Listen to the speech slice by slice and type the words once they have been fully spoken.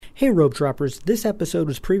Hey Rope Droppers, this episode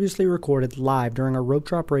was previously recorded live during a Rope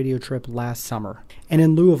Drop radio trip last summer, and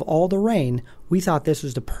in lieu of all the rain, we thought this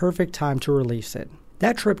was the perfect time to release it.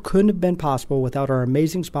 That trip couldn't have been possible without our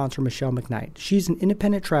amazing sponsor, Michelle McKnight. She's an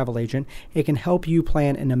independent travel agent and can help you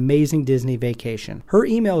plan an amazing Disney vacation. Her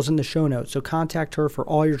email is in the show notes, so contact her for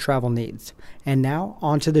all your travel needs. And now,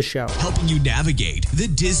 on to the show. Helping you navigate the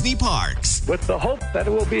Disney parks. With the hope that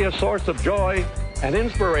it will be a source of joy and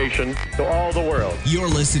inspiration to all the world. You're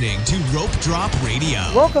listening to Rope Drop Radio.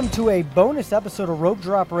 Welcome to a bonus episode of Rope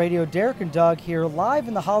Drop Radio. Derek and Doug here live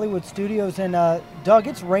in the Hollywood studios. And Doug,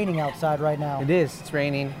 it's raining outside right now. It is. It's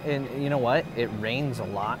raining. And you know what? It rains a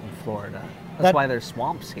lot in Florida. That's why there's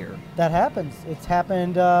swamps here. That happens. It's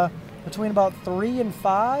happened between about 3 and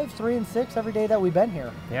 5, 3 and 6 every day that we've been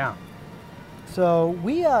here. Yeah. So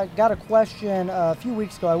we got a question a few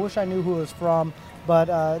weeks ago. I wish I knew who it was from.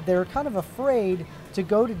 But they're kind of afraid to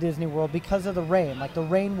go to Disney World because of the rain. Like the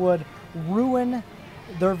rain would ruin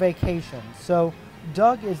their vacation. So,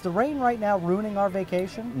 Doug, is the rain right now ruining our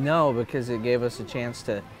vacation? No, because it gave us a chance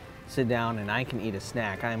to sit down and I can eat a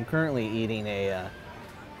snack. I am currently eating a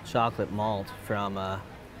chocolate malt from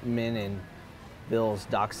Min and Bill's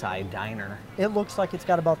Dockside Diner. It looks like it's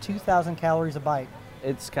got about 2,000 calories a bite.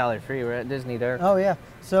 It's calorie-free. We're at Disney, Derek. Oh, yeah.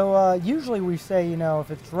 So usually we say, you know, if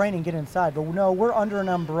it's raining, get inside. But no, we're under an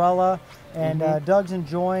umbrella, and Doug's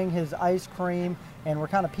enjoying his ice cream, and we're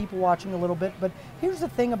kind of people watching a little bit. But here's the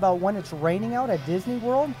thing about when it's raining out at Disney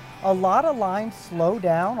World, a lot of lines slow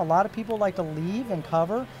down. A lot of people like to leave and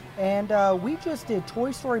cover. And we just did Toy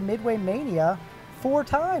Story Midway Mania 4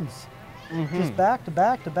 times. Just back to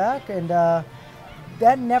back to back. And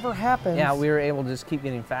that never happens. Yeah, we were able to just keep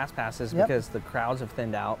getting fast passes because the crowds have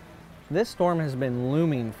thinned out. This storm has been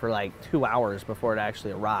looming for like 2 hours before it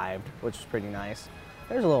actually arrived, which is pretty nice.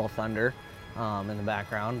 There's a little thunder in the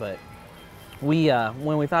background, but we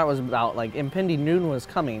when we thought it was about like impending noon was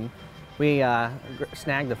coming, we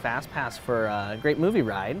snagged a fast pass for a great movie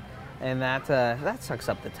ride, and that sucks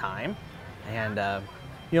up the time. And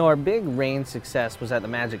you know, our big rain success was at the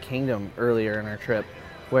Magic Kingdom earlier in our trip,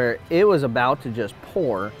 where it was about to just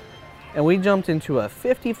pour, and we jumped into a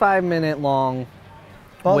 55-minute long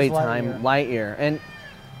wait time, Lightyear. And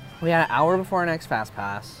we had an hour before our next Fast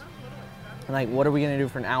Pass. And like, what are we gonna do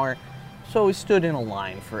for an hour? So we stood in a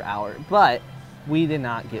line for an hour, but we did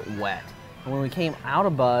not get wet. And when we came out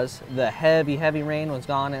of Buzz, the heavy rain was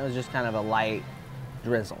gone. It was just kind of a light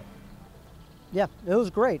drizzle. Yeah, it was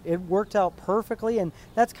great. It worked out perfectly, and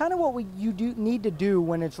that's kind of what you need to do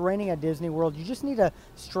when it's raining at Disney World. You just need to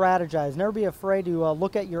strategize. Never be afraid to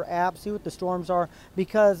look at your app, see what the storms are,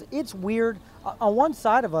 because it's weird. On one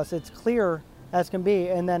side of us, it's clear as can be,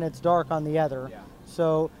 and then it's dark on the other. Yeah.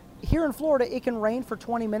 So here in Florida, it can rain for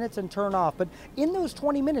 20 minutes and turn off. But in those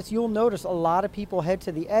 20 minutes, you'll notice a lot of people head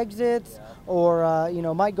to the exits or, you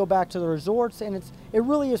know, might go back to the resorts. And it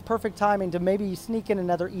really is perfect timing to maybe sneak in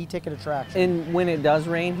another e-ticket attraction. And when it does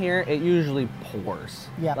rain here, it usually pours.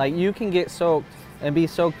 Yeah. Like you can get soaked and be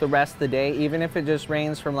soaked the rest of the day, even if it just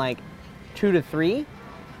rains from like 2 to 3.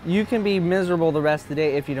 You can be miserable the rest of the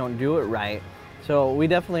day if you don't do it right. So we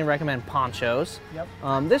definitely recommend ponchos. Yep.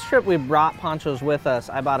 This trip we brought ponchos with us.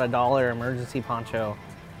 I bought a $1 emergency poncho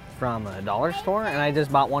from a dollar store, and I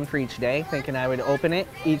just bought one for each day, thinking I would open it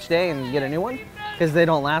each day and get a new one, because they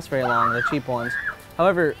don't last very long, the cheap ones.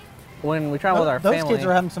 However, when we travel with our family... Those kids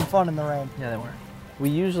are having some fun in the rain. Yeah, they were. We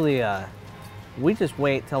usually, we just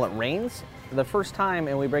wait till it rains the first time,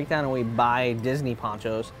 and we break down and we buy Disney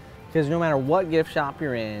ponchos, because no matter what gift shop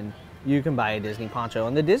you're in, you can buy a Disney poncho.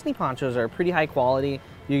 And the Disney ponchos are pretty high quality.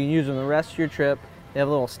 You can use them the rest of your trip. They have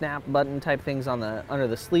little snap button type things on the under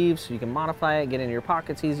the sleeves, so you can modify it, get into your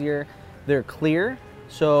pockets easier. They're clear,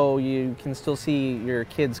 so you can still see your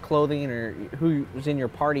kids' clothing or who's in your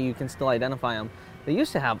party. You can still identify them. They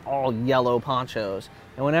used to have all yellow ponchos,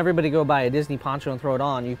 and when everybody go buy a Disney poncho and throw it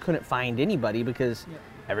on, you couldn't find anybody because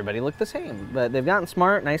everybody looked the same. But they've gotten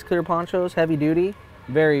smart, nice clear ponchos, heavy duty,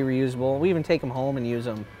 very reusable. We even take them home and use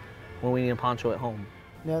them when we need a poncho at home.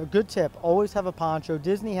 Yeah, good tip. Always have a poncho.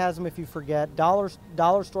 Disney has them if you forget. Dollar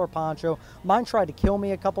store poncho. Mine tried to kill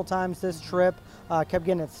me a couple times this trip. Kept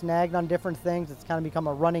getting it snagged on different things. It's kind of become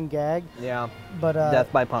a running gag. Yeah. But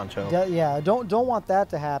death by poncho. Yeah. Don't want that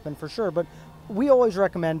to happen for sure. But we always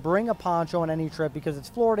recommend bring a poncho on any trip because it's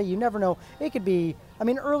Florida. You never know. It could be, I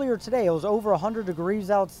mean, earlier today it was over 100 degrees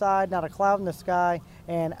outside, not a cloud in the sky,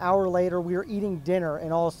 and an hour later we were eating dinner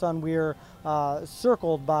and all of a sudden we were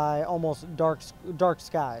circled by almost dark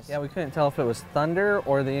skies. Yeah, we couldn't tell if it was thunder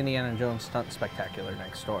or the Indiana Jones stunt spectacular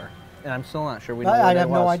next door. And I'm still not sure we know what it was. I have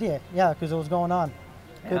no idea. Yeah, because it was going on.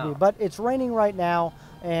 Could be. But it's raining right now.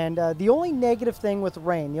 And the only negative thing with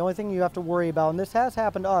rain, the only thing you have to worry about, and this has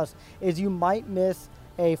happened to us, is you might miss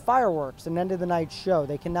a fireworks, an end of the night show.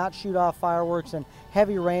 They cannot shoot off fireworks in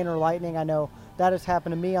heavy rain or lightning. I know that has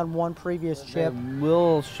happened to me on one previous trip.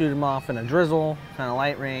 We'll shoot them off in a drizzle, kind of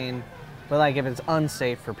light rain. But like if it's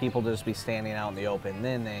unsafe for people to just be standing out in the open,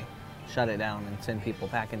 then they shut it down and send people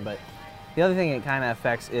packing. But the other thing it kind of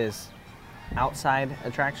affects is outside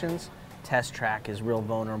attractions. Test Track is real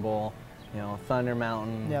vulnerable. You know, Thunder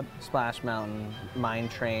Mountain, Splash Mountain, Mine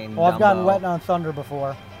Train, Well, I've gotten Dumbo. wet on Thunder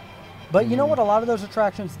before. But you know what? A lot of those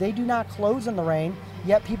attractions, they do not close in the rain,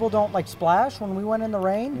 yet people don't like Splash when we went in the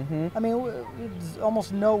rain. I mean, it's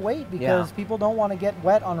almost no wait because people don't want to get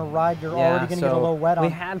wet on a ride you're already going to get a little wet on.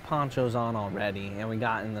 We had ponchos on already, and we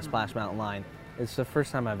got in the Splash Mountain line. It's the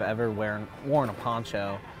first time I've ever worn a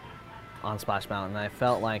poncho on Splash Mountain. I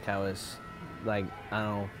felt like I was, like, I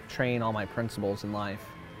don't know, training all my principles in life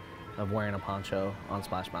of wearing a poncho on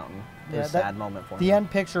Splash Mountain. It was a sad moment for me. The end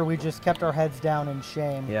picture, we just kept our heads down in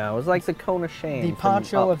shame. Yeah, it was like the cone of shame. The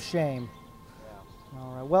poncho of shame.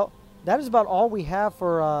 All right. Well, that is about all we have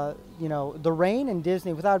for you know, the rain and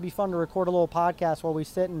Disney. We thought it'd be fun to record a little podcast while we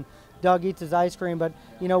sit and Doug eats his ice cream. But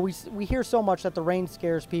you know, we hear so much that the rain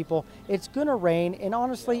scares people. It's gonna rain, and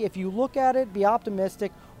honestly, if you look at it, be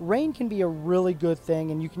optimistic. Rain can be a really good thing,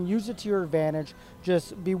 and you can use it to your advantage.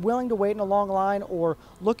 Just be willing to wait in a long line, or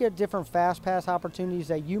look at different fast pass opportunities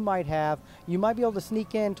that you might have. You might be able to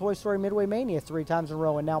sneak in Toy Story Midway Mania 3 times in a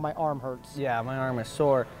row, and now my arm hurts. Yeah, my arm is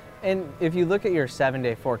sore. And if you look at your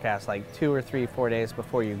 7-day forecast, like 2 or 3, 4 days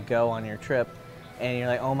before you go on your trip, and you're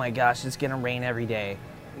like, oh my gosh, it's gonna rain every day.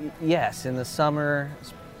 Yes, in the summer,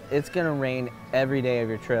 it's gonna rain every day of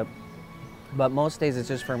your trip, but most days it's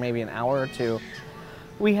just for maybe an hour or two.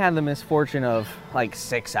 We had the misfortune of like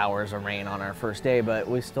 6 hours of rain on our first day, but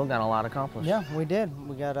we still got a lot accomplished. Yeah, we did.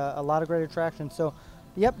 We got a lot of great attractions. So,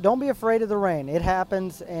 yep, don't be afraid of the rain. It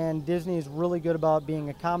happens, and Disney is really good about being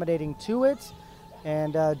accommodating to it.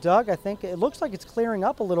 And Doug, I think it looks like it's clearing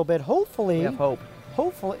up a little bit. Hopefully, We have hope.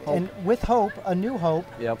 Hopefully, and with hope, a new hope,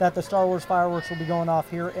 that the Star Wars fireworks will be going off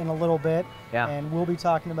here in a little bit. Yeah. And we'll be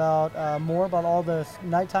talking about more about all the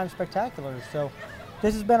nighttime spectaculars. So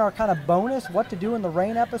this has been our kind of bonus what to do in the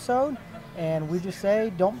rain episode. And we just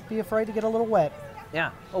say, don't be afraid to get a little wet.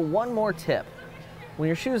 Yeah. Oh, one more tip. When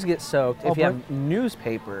your shoes get soaked, if you have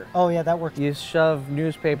newspaper, oh yeah, that works. You shove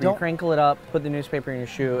newspaper, you crinkle it up, put the newspaper in your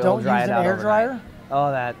shoe, it'll Don't dry use it an out air overnight. dryer? Oh,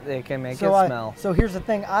 that it can make it smell. So here's the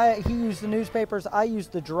thing. He used the newspapers. I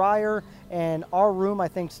used the dryer, and our room I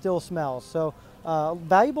think still smells. So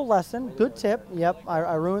valuable lesson. Good tip. Yep.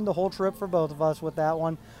 I ruined the whole trip for both of us with that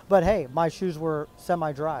one. But hey, my shoes were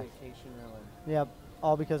semi-dry. Yep.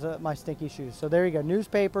 All because of my stinky shoes. So there you go.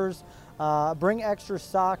 Newspapers. Bring extra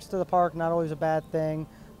socks to the park. Not always a bad thing.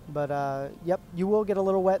 But yep, you will get a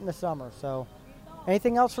little wet in the summer. So.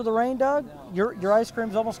 Anything else for the rain, Doug? Your ice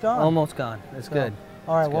cream's almost gone. Almost gone. It's good.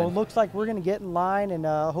 All right, it's well, good. it looks like we're going to get in line and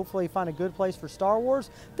hopefully find a good place for Star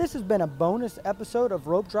Wars. This has been a bonus episode of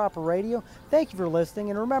Rope Dropper Radio. Thank you for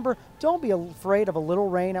listening, and remember, don't be afraid of a little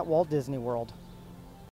rain at Walt Disney World.